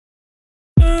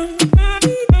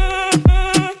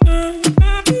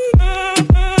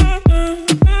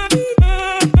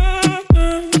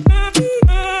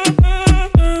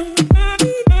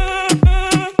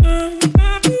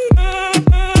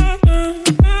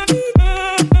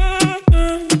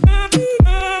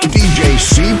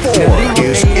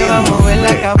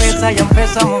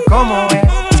pasamos como es.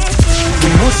 Mi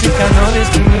música no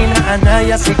discrimina a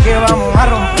nadie, así que vamos a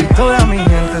romper. Toda mi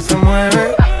gente se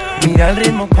mueve, mira el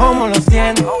ritmo como los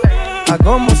tiene.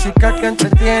 Hago música que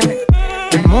entretiene.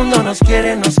 El mundo nos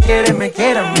quiere, me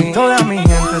quiere a mí. Toda mi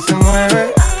gente se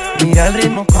mueve, mira el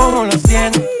ritmo como los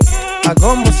tiene.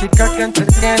 Hago música que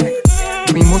entretiene.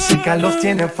 Mi música los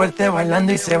tiene fuerte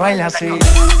bailando y se baila así.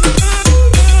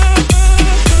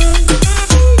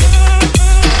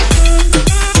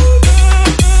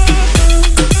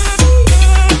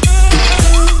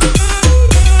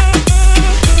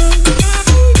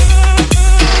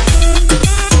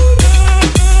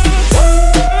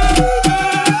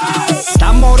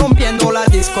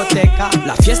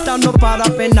 La fiesta no para,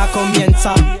 apenas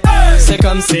comienza. C'est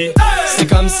comme si, c'est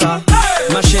comme ça,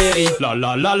 ma chérie. La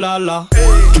la la la la.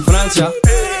 Francia,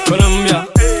 Colombia,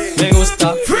 me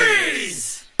gusta.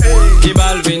 Freeze. Y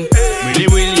Balvin, Willy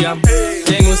William,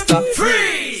 me gusta.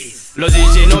 Freeze. Los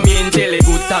DJ no mienten, le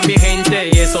gusta a mi gente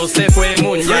y eso se fue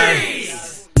mundial.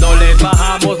 No le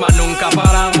bajamos, mas nunca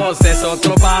paramos, es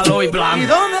otro palo y blanco. ¿Y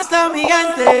dónde está mi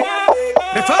gente?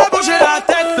 Me fue a bouger la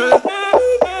tête.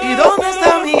 ¿Y dónde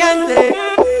está mi gente?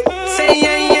 Sí,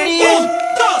 yeah, yeah, yeah. 1,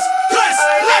 2, 3,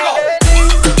 Lego.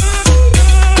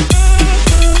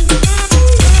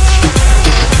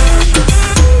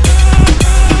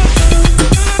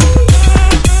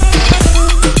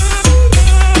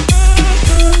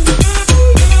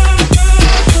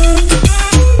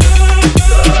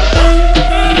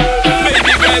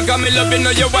 Baby girl, come me loving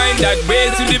how you wind that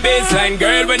way to the baseline,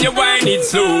 girl. When you wind it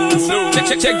slow.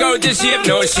 Check out the shape,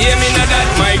 no shame in that.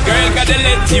 My girl, gotta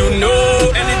let you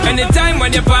know. Anytime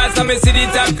when you pass, I'm a city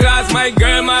top class. My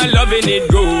girl, my loving it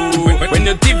go. When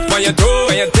you tip on your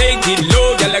toe and you take it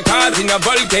low, girl, like cars in a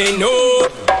volcano.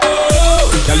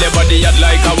 Oh, girl, your body hot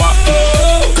like lava.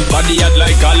 Oh, body hot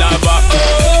like a lava.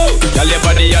 Oh, girl, your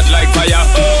body hot like fire.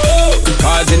 Oh,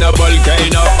 cars in a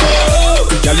volcano. Oh,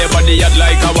 girl, your body hot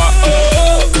like lava.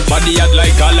 Oh, body hot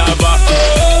like a lava.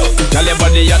 Oh, girl, your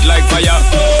body hot like fire.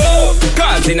 Oh,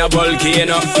 cars in a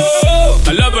volcano. Oh,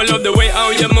 I love the way how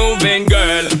you're moving,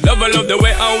 girl. Love the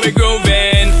way how we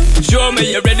grooving. Show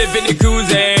me you're ready for the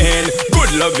cruising.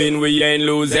 Good loving, we ain't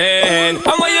losing.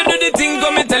 I want you do the thing,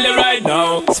 come me tell you right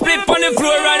now. Split on the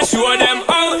floor and show them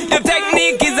how. Your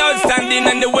technique is outstanding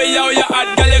and the way how you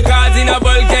hot, girl, your cars in a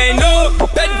volcano.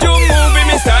 That you moving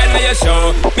me style now your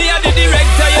show. Me are the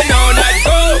director, you know that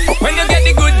go. When you get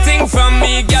the good thing from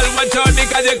me, girl, watch out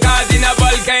because your cars in a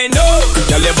volcano.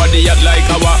 Girl, your body hot like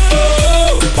lava.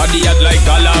 Oh, body hot like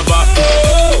a lava.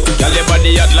 Oh, girl, your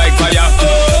body hot like fire.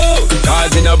 Oh,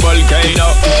 cars in a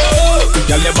volcano. Oh,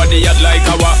 girl, your body hot like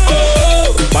lava.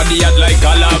 Oh, body hot like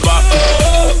a lava.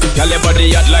 Oh, girl, your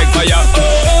body hot like fire.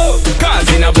 Oh, cars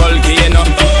in a volcano.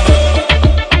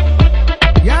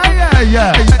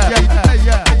 Yeah.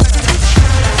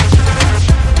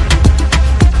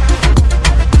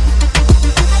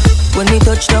 When we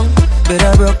touch down,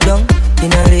 better broke down.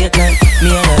 In a late night,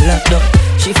 me and her locked up.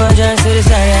 She found just to the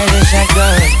side, I just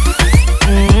shotgun.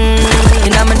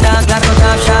 In a my dark like a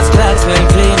top shots, clocks well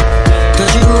clean.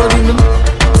 Touch you roll with them.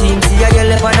 Team see a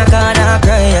girl up on a corner,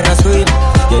 cry and a scream.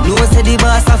 You know say the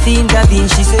boss a fiend,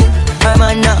 she say I'm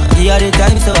a nah, give her the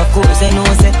time, so of course I know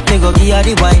say me go give her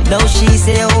the wine. Now she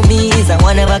say oh me is a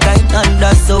one of a kind, and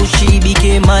that's how she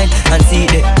became mine. And see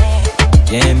that,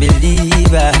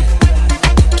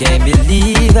 can't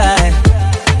believe I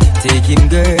take him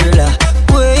girl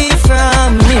away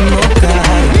from me, my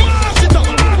God. Mash it up,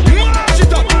 mash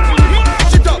it up,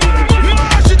 mash it up,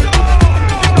 mash it up,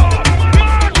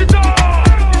 mash it up.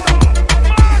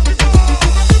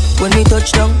 When we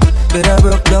touch down, better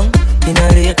broke down. In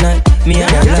a late night, me and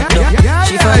her locked up.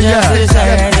 She found just to the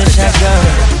side, I just shotgun.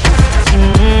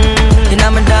 In a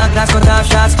my dark glass, cut off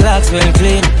shots, clocks well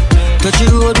clean. Touch you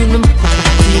road with them.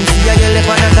 Team see a girl up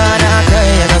on a corner, cry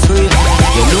and a scream.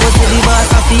 You know say the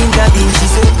boss a fiend, she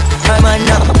say I'm a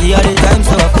now, give her the time,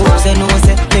 so of course I know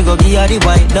say me go give her the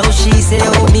wine. Now she say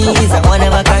oh me is a one of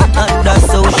a kind, and that's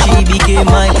how she became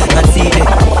mine. And see that,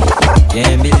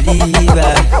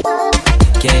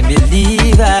 can't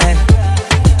believe I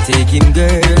take him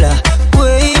girl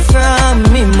away from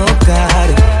me, my God.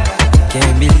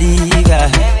 Can't believe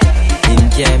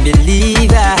can't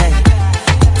believe I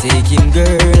take him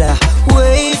girl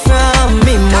away from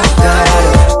me, my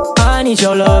God. I need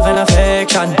your love and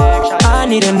affection. I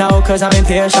need it now cause I'm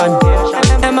impatient.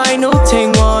 And my new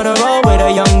thing wanna roll with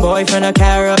a young boy from the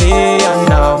Caribbean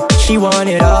now. She want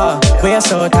it all. We're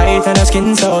so tight and her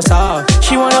skin so soft.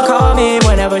 She wanna call me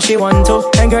whenever she want to.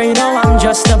 And girl, you know I'm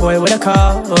just a boy with a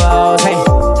call. Hey,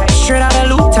 straight out of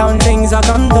Loop Town, things I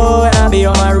come through. And I be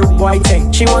on my rude boy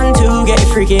thing. She want to get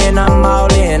freaky and I'm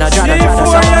all in. I try to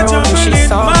sound rude, she's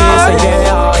so pissed,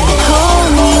 yeah.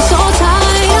 Hold me so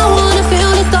tight, I wanna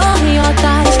feel the thought in your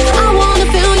thighs. I wanna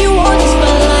feel you on this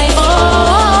for life. Oh,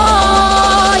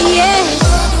 yeah.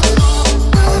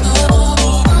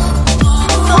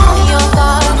 Thought in your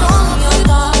thighs.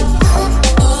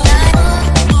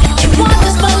 You want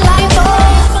this for life, oh.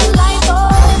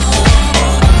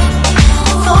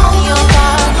 Thought in your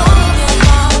thighs.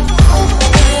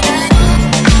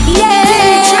 Yeah.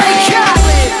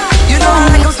 You know I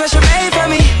like them special made for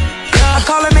me. I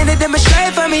call them in to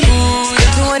demonstrate for me. Stick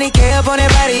to 20K up on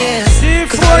that body, yeah.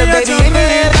 Cause all the baby ain't me,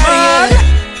 everybody, yeah.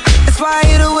 That's why I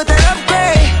hit her with that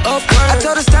upgrade. I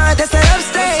told her start, that's that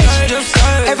upstage.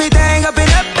 Everything up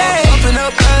and up, babe.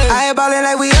 I ain't ballin'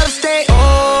 like we upstate.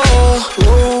 Oh,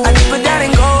 I dip it down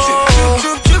and go.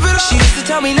 She used to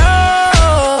tell me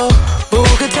no, but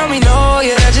who could tell me no?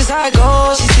 Yeah, that's just how it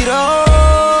goes. She see the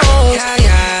O's,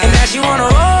 and now she wanna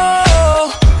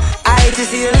roll. I hate to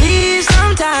see her leave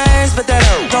sometimes, but that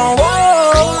don't roll.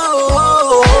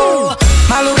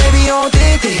 My little baby on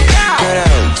thick,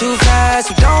 too fast,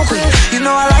 so don't quit. You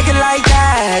know I like it like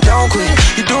that, don't quit.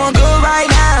 You're doing good right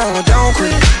now, don't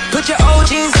quit. Put your old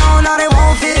jeans on, now they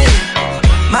won't fit.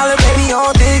 My little baby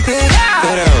on thick,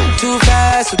 too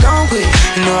fast, so don't quit.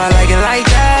 You know I like it like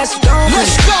that, so don't quit.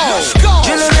 Let's go.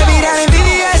 Drillin' baby down in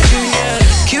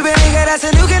VVS. Cuban nigga, that's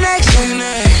a new connection.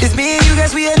 It's me and you,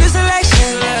 guess we a new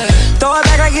selection. Throw it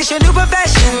back like it's your new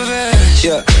profession.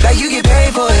 Yeah, like you get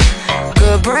paid for it.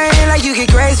 Good brain, like you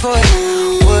get grace for it.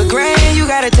 Wood grain, you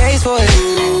got a taste for it.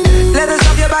 Let us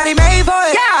off your body made for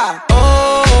it. Yeah.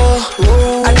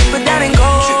 Oh, I dip it down and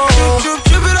go.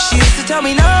 She used to tell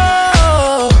me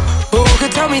no, but who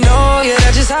could tell me no? Yeah,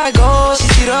 that's just how it goes. She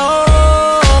see the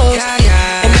O's,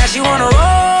 and now she wanna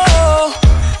roll.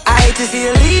 I hate to see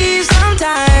her leave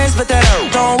sometimes, but that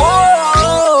don't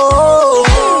roll.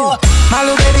 My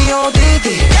little baby on thick,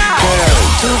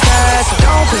 too fast, so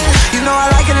don't quit. You know I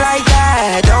like it like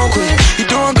that, don't quit. You're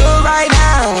doing good right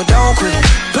now, don't quit.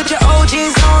 Put your old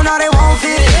jeans on, now they won't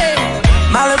fit.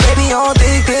 My little baby on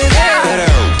thick,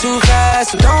 too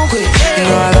fast, so don't quit. You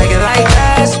know I like it like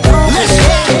that, so don't quit.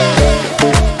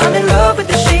 I'm in love with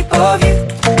the shape of you.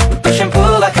 We push and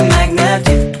pull like a magnet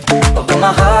do. Although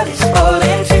my heart is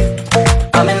falling too.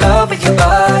 I'm in love with your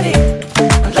body.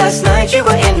 Last night you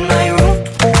were in my room,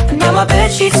 and now my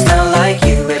bedsheets smell like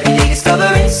you. Every day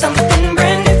discovering something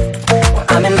brand new.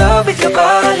 I'm in love with your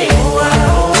body.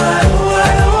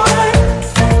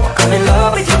 I'm in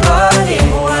love with your body.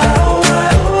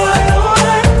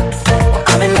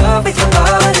 I'm in love with your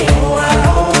body.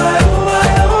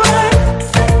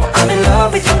 I'm in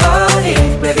love with your body.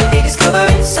 Every day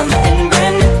discovering something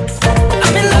brand new.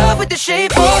 I'm in love with the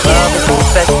shape of you. Club is the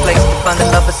best place to find the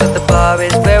lovers, so the bar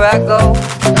is where I go.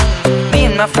 Me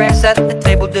and my friends at the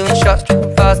table doing shots,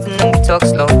 tripping fast and then we talk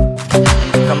slow.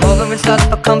 Come over and start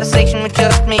up a conversation with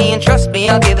just me, and trust me,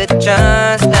 I'll give it a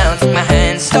chance. Now take my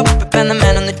hand, stop it, and the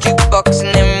man on the jukebox,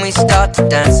 and then we start to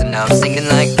dance. And now I'm singing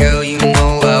like, girl, you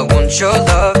know I want your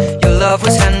love. Your love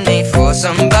was handmade for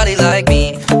somebody like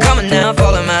me. Come on now,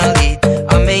 follow my lead.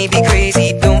 I may be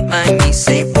crazy, don't mind me.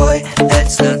 Say, boy,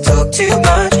 let's not talk too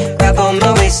much. Grab on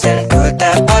my waist and put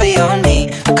that body on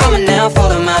me. Come on now,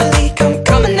 follow my lead.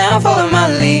 Come on now, follow my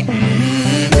lead.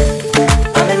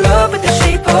 I'm in love with the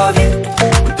shape of you.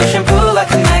 We push and pull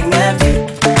like a magnet do.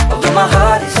 Although my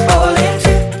heart is falling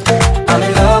too. I'm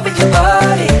in love with your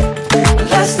body.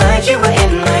 Last night you were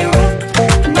in my room,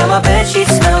 and now my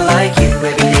bedsheets smell like you.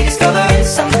 Every day discovering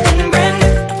something brand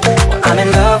new. I'm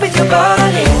in love with your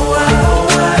body.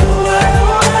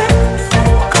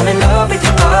 I'm in love with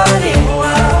your body.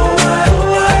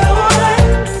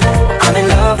 I'm in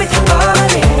love with your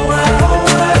body.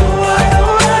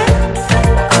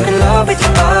 I'm in love with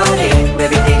your body.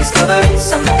 Every day discovering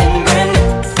something brand new.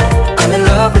 I'm in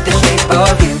love with the shape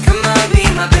of you. Come on, be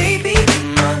my baby.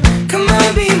 Come on, come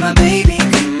on, be my baby.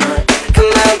 Come on,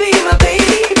 come on, be my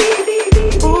baby.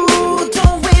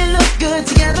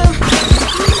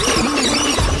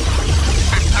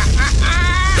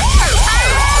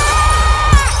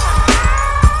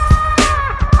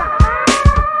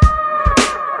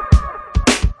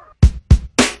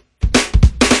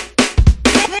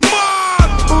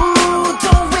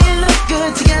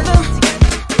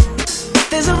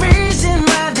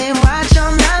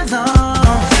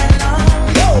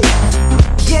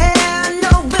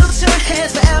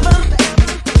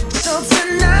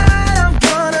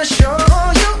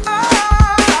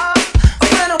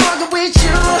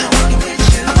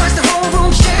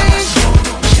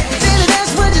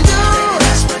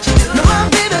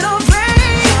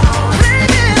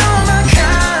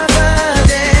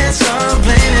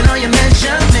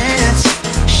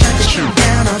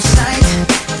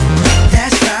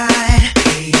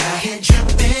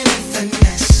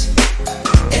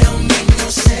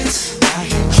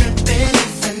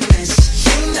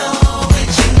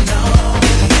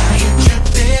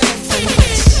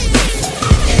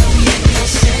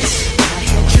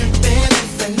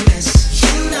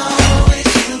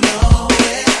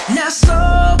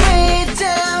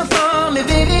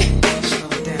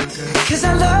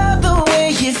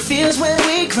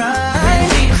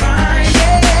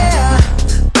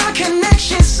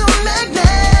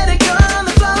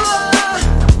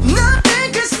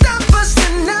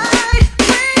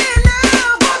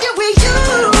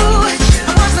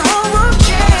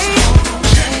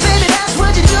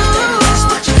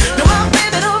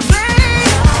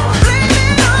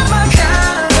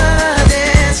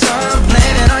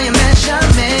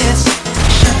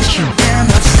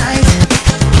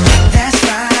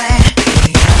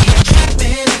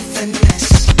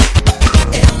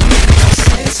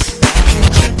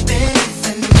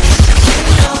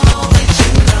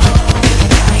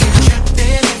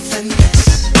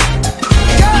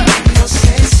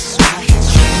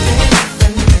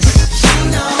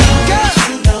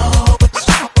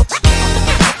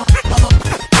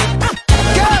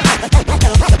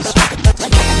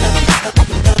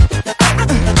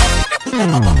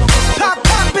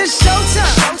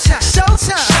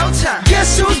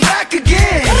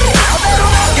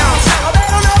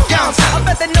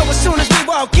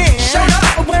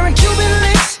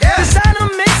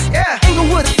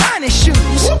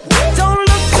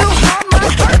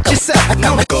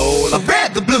 Known as gold,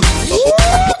 red, the blue.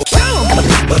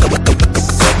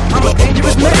 I'm a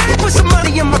dangerous man with some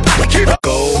money in my pocket. Keep up.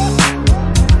 Gold.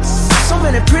 So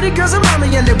many pretty girls around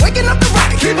me and they're waking up the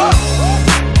rocket. Keep up.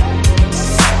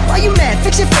 Why you mad?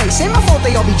 Fix your face. Ain't my fault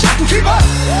they all be jocking. Keep up.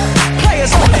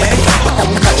 Players only.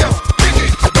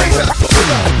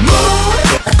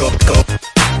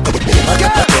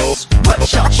 Girls, what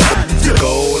y'all trying to do?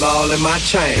 Gold all in my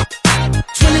chain.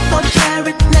 24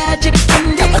 karat magic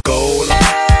candy. Gold.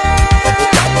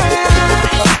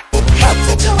 Head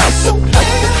to toe, so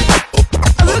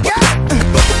look out.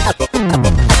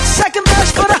 Second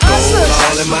verse for the hustlers.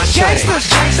 All in my chain. Gangsters,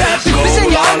 listen,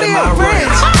 y'all be a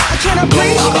friends. I cannot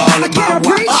preach, I can't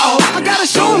preach. I gotta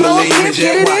show them all, can't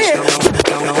get it in.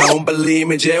 Don't believe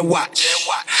me, just watch.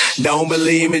 Don't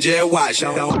believe me, just watch.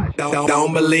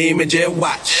 Don't believe me, just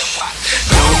watch.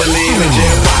 Don't believe me,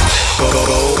 just watch.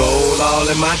 Gold all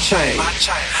in my chain.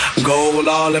 Gold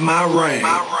all in my ring.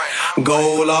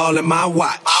 Gold all in my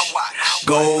watch.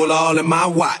 Gold all in my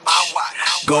watch.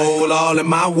 Gold all in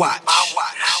my watch.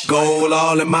 Gold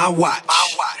all in my watch.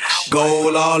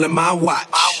 Gold all in my watch.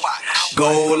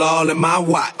 Gold all in my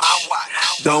watch.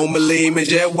 Don't believe me,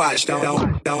 just watch.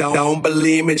 Don't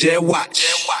believe me, just watch.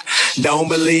 Don't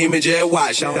believe me, just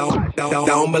watch.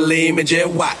 Don't believe me, just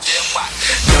watch.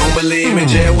 Don't believe me,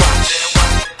 just watch.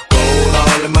 Gold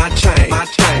all in my chain.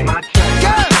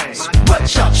 Girls, what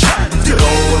y'all trying to do?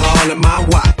 Gold all in my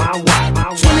watch.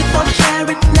 24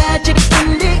 karat magic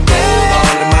candy. Gold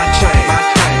all in my chain.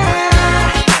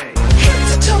 Head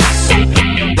to toe, so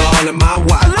All in my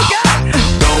watch. look out.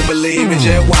 Don't believe me,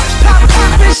 just watch.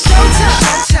 Pop, it's showtime.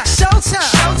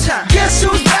 Showtime. Guess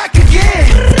who's back again?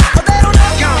 Oh, they don't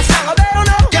know. Oh, they don't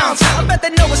know. I bet they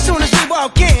know as soon as we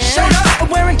walk in. Shut up. I'm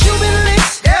wearing Cuban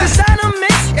links. Designer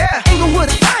mix.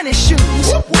 Inglewood's finest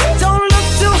shoes. Don't look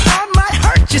too hard, might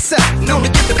hurt yourself. Known to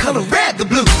get the color red, the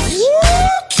blue.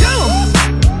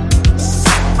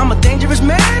 I'm a dangerous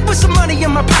man with some money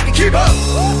in my pocket. Keep up.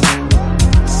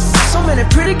 So many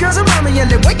pretty girls around me and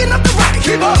they're waking up the rocket.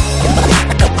 Keep up.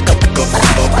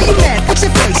 Why you mad? Fix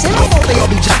your face. Ain't my fault they all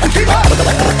be jocking. Keep up.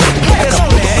 Players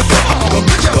only.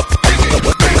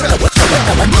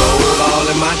 Gold all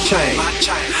in my chain.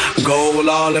 Gold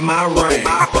all in my ring.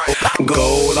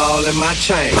 Gold all in my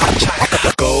chain.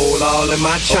 Gold all in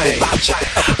my chain.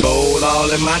 Gold all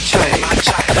in my chain.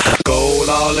 Gold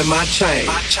all in my chain.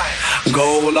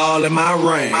 Gold all in my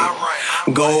ring.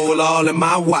 Gold all in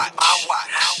my watch.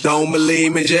 Don't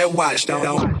believe me, just watch.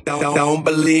 Don't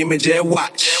believe me, just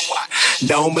watch.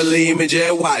 Don't believe me,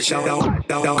 just watch.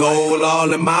 Gold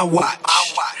all in my watch.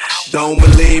 Don't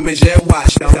believe me, just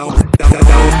watch. Don't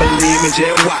believe me,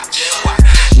 just watch.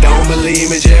 Don't believe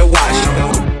me, just watch.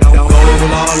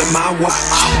 Gold all in my watch.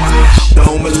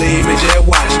 Don't believe me, just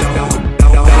watch.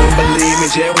 Don't believe me,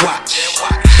 just watch.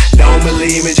 Don't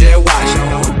believe me, just watch.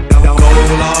 Gold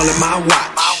all in my watch.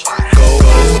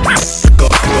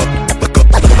 Gold.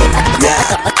 Yeah.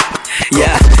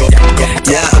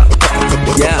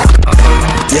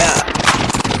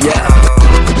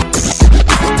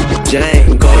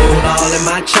 Jane, gold all in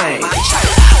my chain.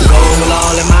 Gold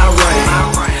all in my ring.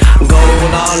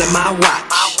 Gold all in my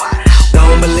watch.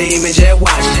 Don't believe me, just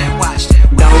watch.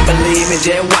 Don't believe me,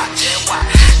 just watch.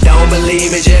 Don't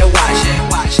believe me, just watch.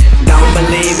 Don't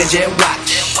believe me, just watch.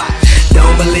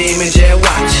 Don't believe me, just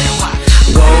watch.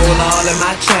 Gold all in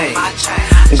my chain.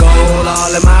 Gold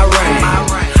all in my ring.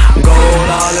 Gold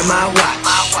all in my watch.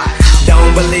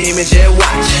 Don't believe me, just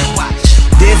watch.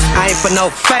 This ain't for no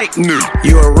fake news.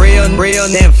 You a real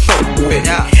and folk with.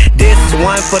 This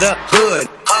one for the hood.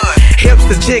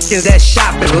 Hipster chickens that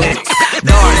shopping links.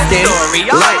 Dark skin,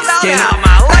 light skin,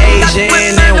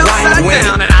 Asian and white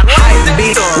women. Hype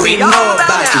beat, we know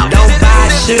about you. Don't buy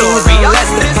shoes unless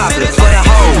the popular for the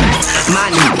hoe. My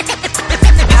nigga,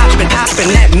 hopping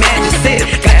that magic city,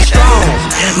 got strong.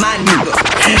 My nigga,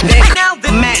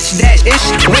 then match that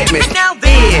ish with me.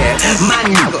 Yeah, my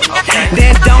nigga.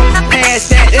 Then don't pass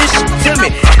that ish to me.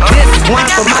 This one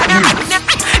for my nigga.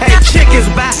 Hey, chickens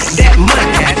buy that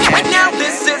money. Now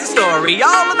this is a story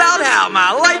all about how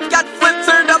my life got flipped,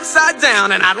 turned upside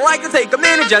down, and I'd like to take a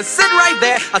minute, just sit right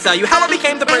there. I'll tell you how I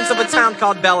became the prince of a town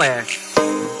called Bel Air.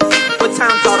 A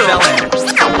town called Bel Air.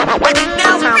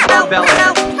 Now town called Bel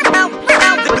Air. Now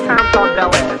town called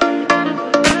Bel Air.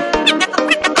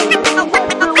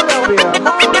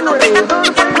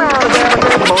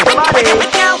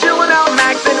 Now chilling out,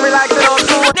 maxing, relaxing on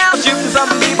tour. Now shooting some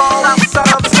b-ball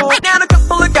outside of school. Now a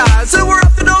couple of guys who were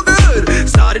up to no good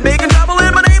started making trouble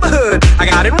in my neighborhood. I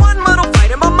got in one little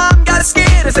fight and my mom got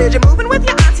scared and said, "You're moving with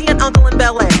your auntie and uncle in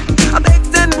Bel Air." I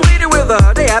begged and pleaded with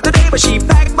her day after day, but she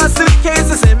packed my suitcase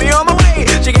and sent me on my way.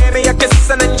 She gave me a kiss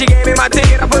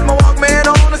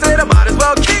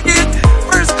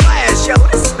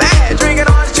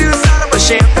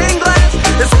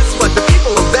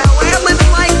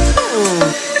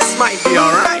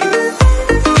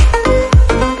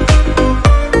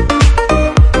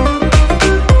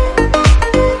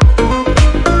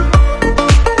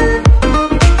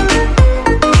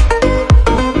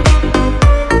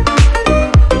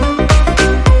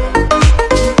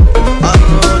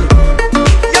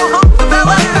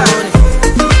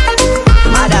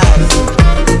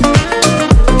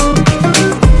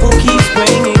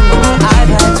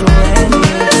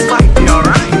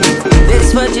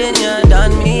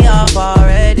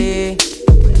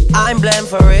I'm blame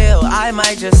for real, I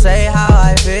might just say how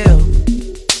I feel.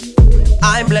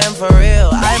 I'm blame for real,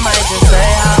 I might just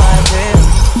say how I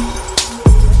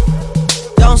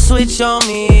feel. Don't switch on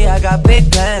me, I got big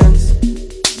plans.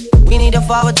 We need to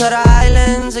forward to the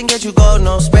islands and get you gold,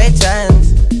 no spray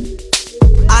tans.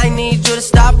 I need you to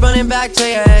stop running back to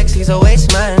your ex, he's a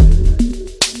waste man.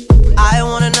 I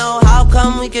wanna know how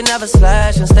come we can never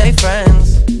slash and stay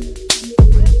friends.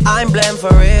 I'm blame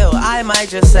for real, I might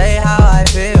just say how I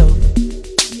feel.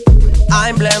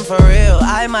 I'm blame for real,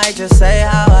 I might just say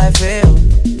how I feel.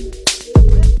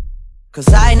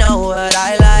 Cause I know what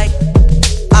I like,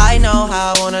 I know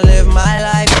how I wanna live my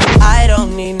life. I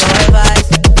don't need no advice,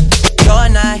 you're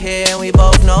not here and we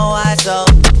both know why. So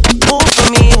move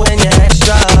for me when you're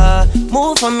extra,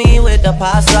 move for me with the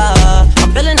pasta.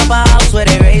 I'm building up a house where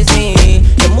they raise me.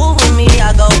 You move with me,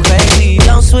 I go crazy.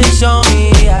 Don't switch on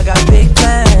me, I got big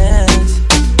plans.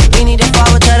 We need to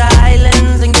forward to the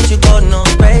islands and get you golden, no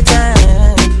spray tan.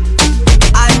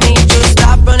 I need you to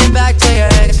stop running back to your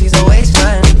ex, he's a waste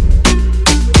man.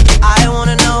 I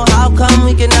wanna know how come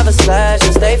we can never slash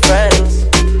and stay friends.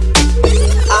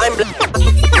 I'm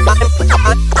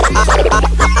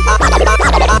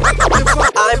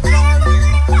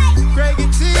Greggy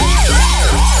T.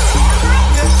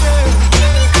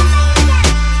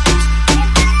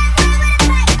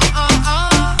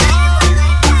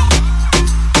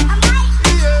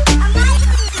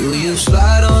 Do you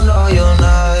slide on all your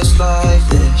nights like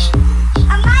this?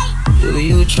 Do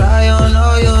you try on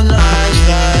all your nights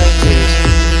like this?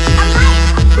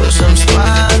 Put some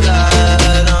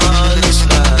spotlight on the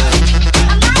slide.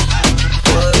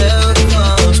 Whatever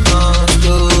comes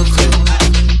too quick.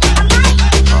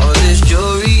 All this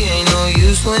jewelry ain't no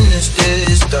use when it's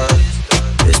this dark.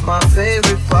 It's my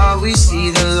favorite part, we see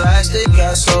the lights that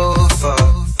got so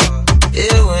far.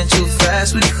 It went too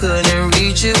fast, we couldn't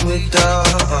reach it with the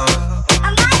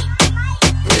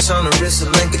It's on the wrist of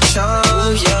Link of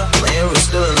Charm, yeah. My hair is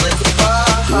still in Link of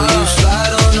Pop. Do you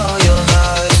slide on all your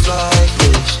nights like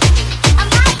this?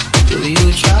 Do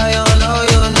you try on all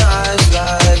your nights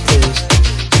like this?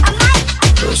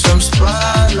 Put some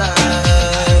spotlight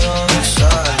on the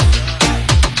side.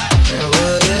 And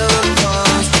whatever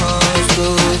comes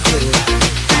too quick.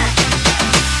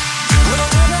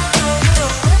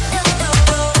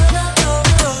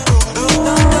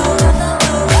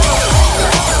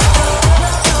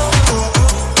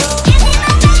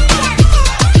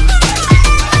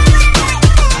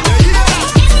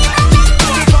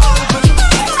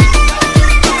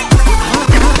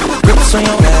 on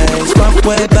your ways, front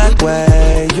way, back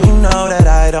way. You know that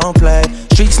I don't play.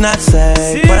 Streets not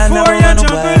safe, but I never run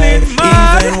away,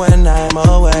 even when I'm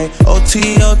away.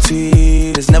 OT,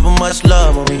 OT, there's never much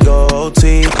love when we go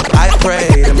OT. I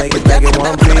pray to make it back in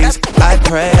one piece. I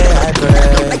pray, I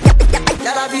pray.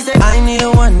 I need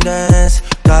a one dance,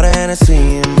 got a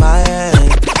Hennessy in my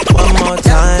hand. One more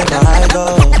time before I go,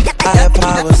 higher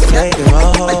powers taking a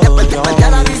hold on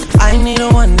me. I need a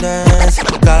one dance,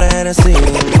 got a Hennessy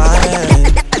in my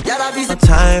hand. One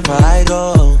time before I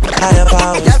go, higher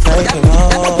powers taking a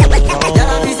hold on me.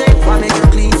 Why make you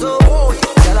clean so?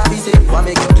 Why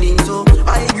make you clean so?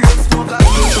 I agree with smoke like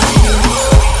you.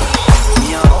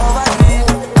 Me over it.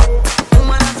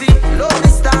 Woman I feel love me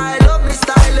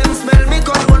style. Them smell me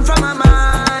cologne from my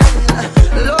mind.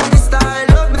 Love me style.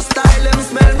 Them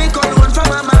smell me cologne from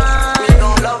my mind. Me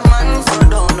don't love man, so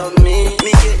don't love me.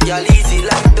 Me get y'all easy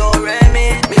like Doremi.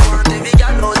 Me want every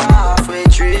girl know the halfway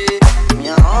tree. Me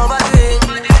over it.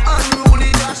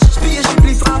 Unruly dash,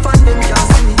 spaceshiply far from them can't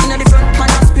see me. Inna the front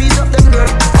man I speed up them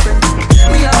girl.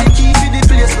 Me have the key to the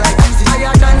place like easy.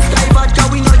 Higher than sky vodka,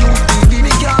 we know you feel.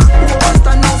 Me can't host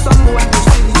and now some boy no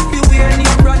silly. Beware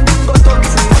name brand them go turn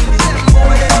free. Them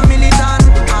boy they a militant,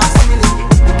 ask milli.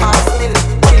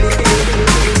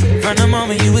 From the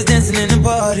moment you was dancing in the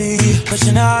party,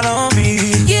 pushing out on me,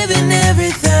 giving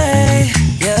everything,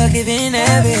 you're giving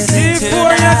everything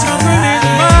tonight.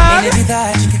 And if you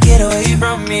thought you could get away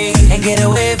from me and get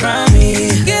away from me,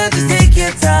 girl, just take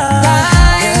your time.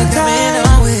 You're coming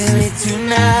on with me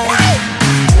tonight.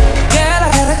 Girl, I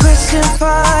got a question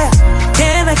for you.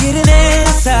 Can I get an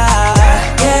answer?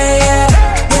 Yeah.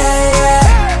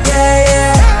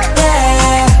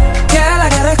 Girl, I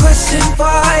got a question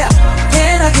for you.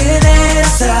 Can I get an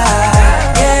answer?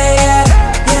 Yeah.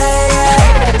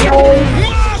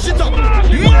 Mash it up,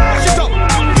 mash it up,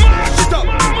 mash it up,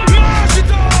 mash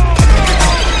it up.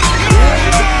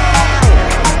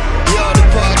 Yo, the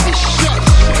party shut.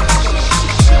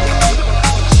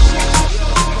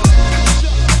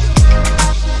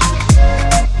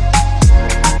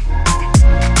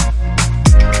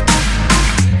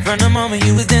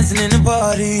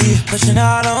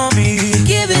 all on me.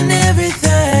 Giving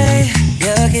everything,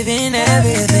 you're giving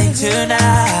everything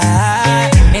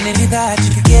tonight. And if you thought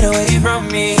you could get away from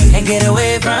me and get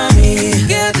away from me,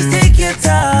 girl, just take your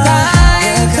time.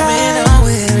 You're coming on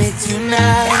with me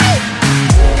tonight.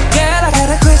 Girl, I got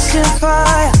a question for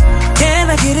you. Can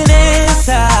I get an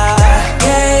answer?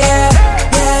 Yeah, yeah,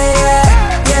 yeah, yeah,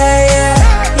 yeah, yeah.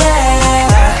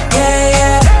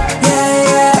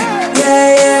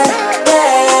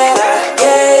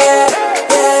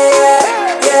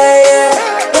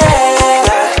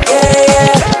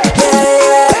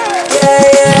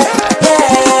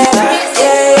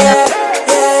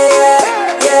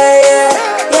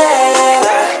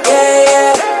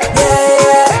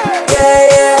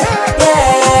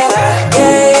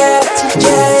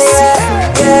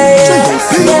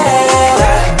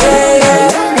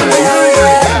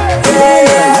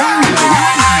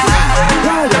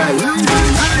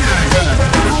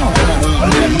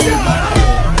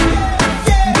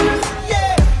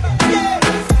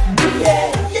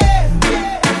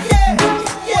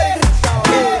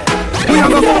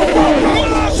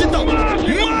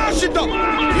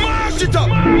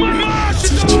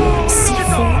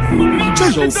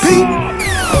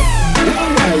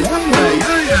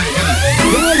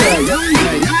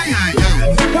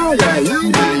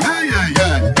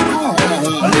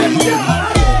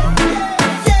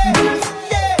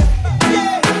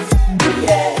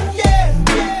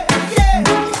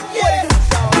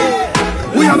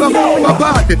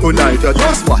 Tonight, you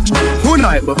just watch.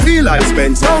 Tonight, me feel like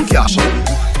spend some cash.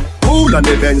 Cool on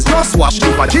the Benz, just watch.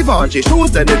 If a Givenchy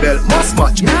shoes, then the belt must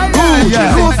match.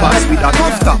 Gucci go fast with a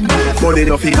tough top. Money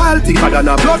no feel thicker than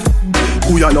a blood.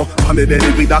 Who you know? I'm a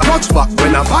belly with a clutch back.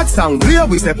 When a bad sound clear,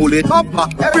 we say pull it up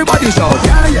back. Everybody shout,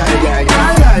 yeah, yeah, yeah,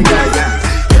 yeah, yeah, yeah, yeah.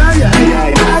 Yeah, yeah, yeah,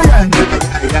 yeah,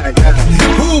 yeah, yeah, yeah.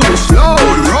 Push,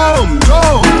 load, rum,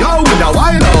 drone. Yo, with a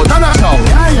wild out and a shout.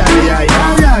 Yeah, yeah, yeah,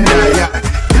 yeah, yeah, yeah, yeah.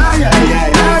 Yeah, yeah, yeah,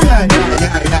 yeah, yeah,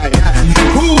 yeah, yeah,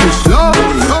 yeah. Push,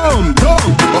 load, rum,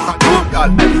 drone.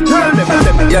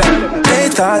 Yeah, they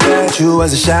thought that you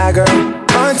was a shy girl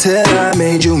until I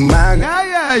made you my girl.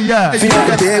 Yeah, yeah, yeah. Feel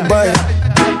like a big boy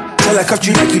till I cuffed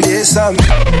you like you did something.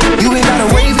 You ain't gotta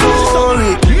wait for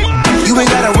it. You ain't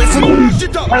gotta wait for me.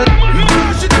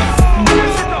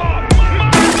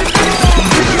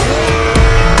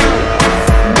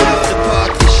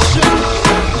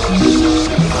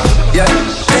 Yeah,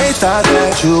 they thought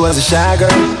that you was a shy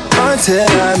girl until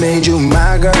I made you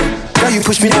my girl. Now you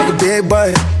push me like a big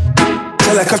boy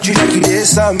till I cuffed you like you did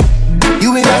something.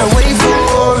 You ain't gotta wait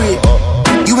for it.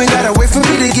 You ain't gotta wait for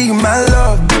me to give you my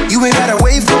love. You ain't gotta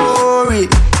wait for it.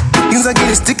 Things are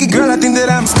getting sticky, girl, I think that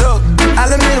I'm stuck.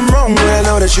 I'll admit I'm wrong, but I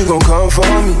know that you gon' come for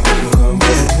me.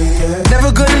 Yeah.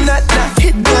 Never gonna not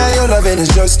hit by your love, and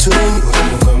it's just too me.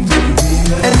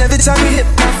 And every time you hit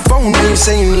my phone, you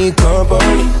say you need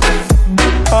company.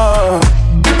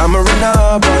 I'ma run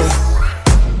up on you.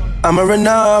 I'ma run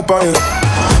up on you.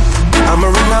 I'ma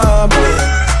run up on you.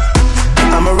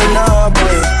 I'ma run up on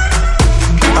you.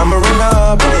 I'ma run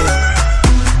up on you.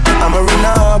 I'ma run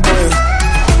up on you.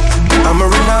 I'ma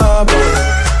run up on you.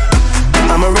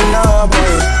 I'ma run up on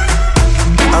you.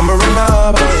 I'ma run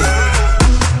up on you.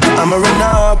 I'ma run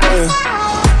up on you.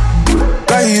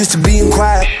 Girl, you used to being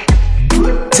quiet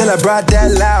till I brought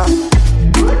that loud.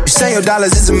 You say your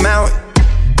dollars is a mountain,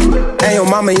 and your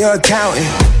mama your accountant.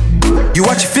 You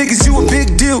watch your figures, you a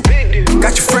big deal.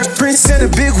 Got your Fresh Prince and a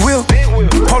big wheel.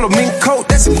 Polo mink coat,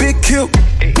 that's a big kill.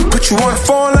 Put you on the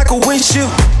phone like a windshield.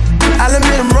 I'll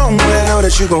admit I'm wrong, but I know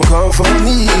that you gon' come for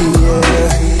me.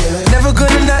 Yeah. Never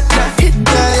gonna not hit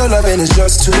that your love, and it's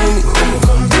just too me.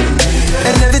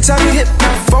 And every time you hit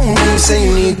my phone, you say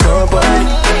you need company.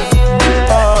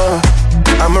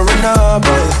 I'ma run up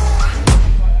on you.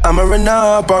 I'ma run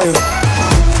up on you.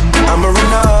 I'ma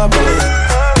run up on you.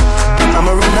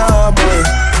 I'ma run up on you.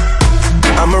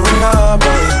 I'ma run up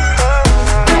on you.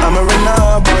 I'ma run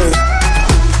up on you.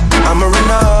 I'ma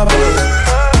run up on you.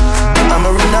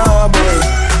 I'ma run up on you.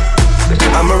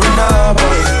 I'ma run up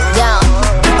on you.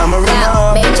 I'ma run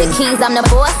up on you. Major keys, I'm the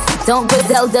boss. Don't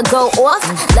Griselda go off.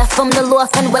 Left from the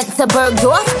loft and went to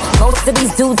Bergdorf. Most of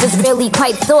these dudes is really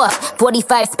quite soft.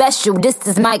 45 special, this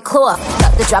is my cloth.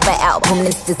 About to drop an album,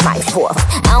 this is my fourth.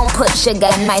 I don't put sugar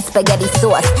in my spaghetti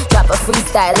sauce. Drop a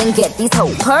freestyle and get these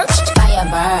whole perched. Fire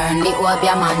burn, the up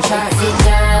your man church. See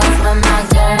girls, when my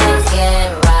girls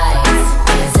get right.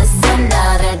 Is this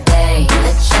another day?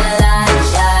 Let your light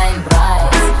shine bright.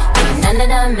 Ain't none of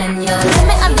them in your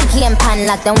limit of the game pan man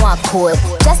like them walk code.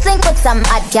 Just link with some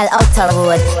hot girl out the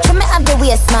road. Trim me up the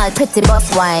way small, pretty boss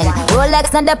wine.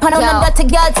 Rolex, not the pan on the dirty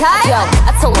girl tie. Yo,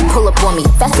 I told him pull up on me,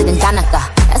 faster than Danica.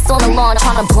 That's on the lawn,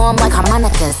 tryna blow him like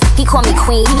harmonicas. He call me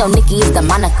queen, he know Nikki is the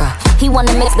moniker. He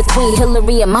wanna mix between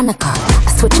Hillary and Monica.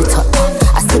 I switch it up,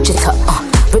 I switch it up,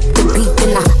 rip the beat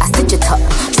and I stitch it up.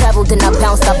 Traveled and I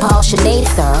bounced up all Sinead,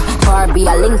 sir. Barbie,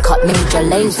 I link up, major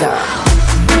laser.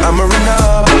 I'm a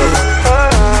runner,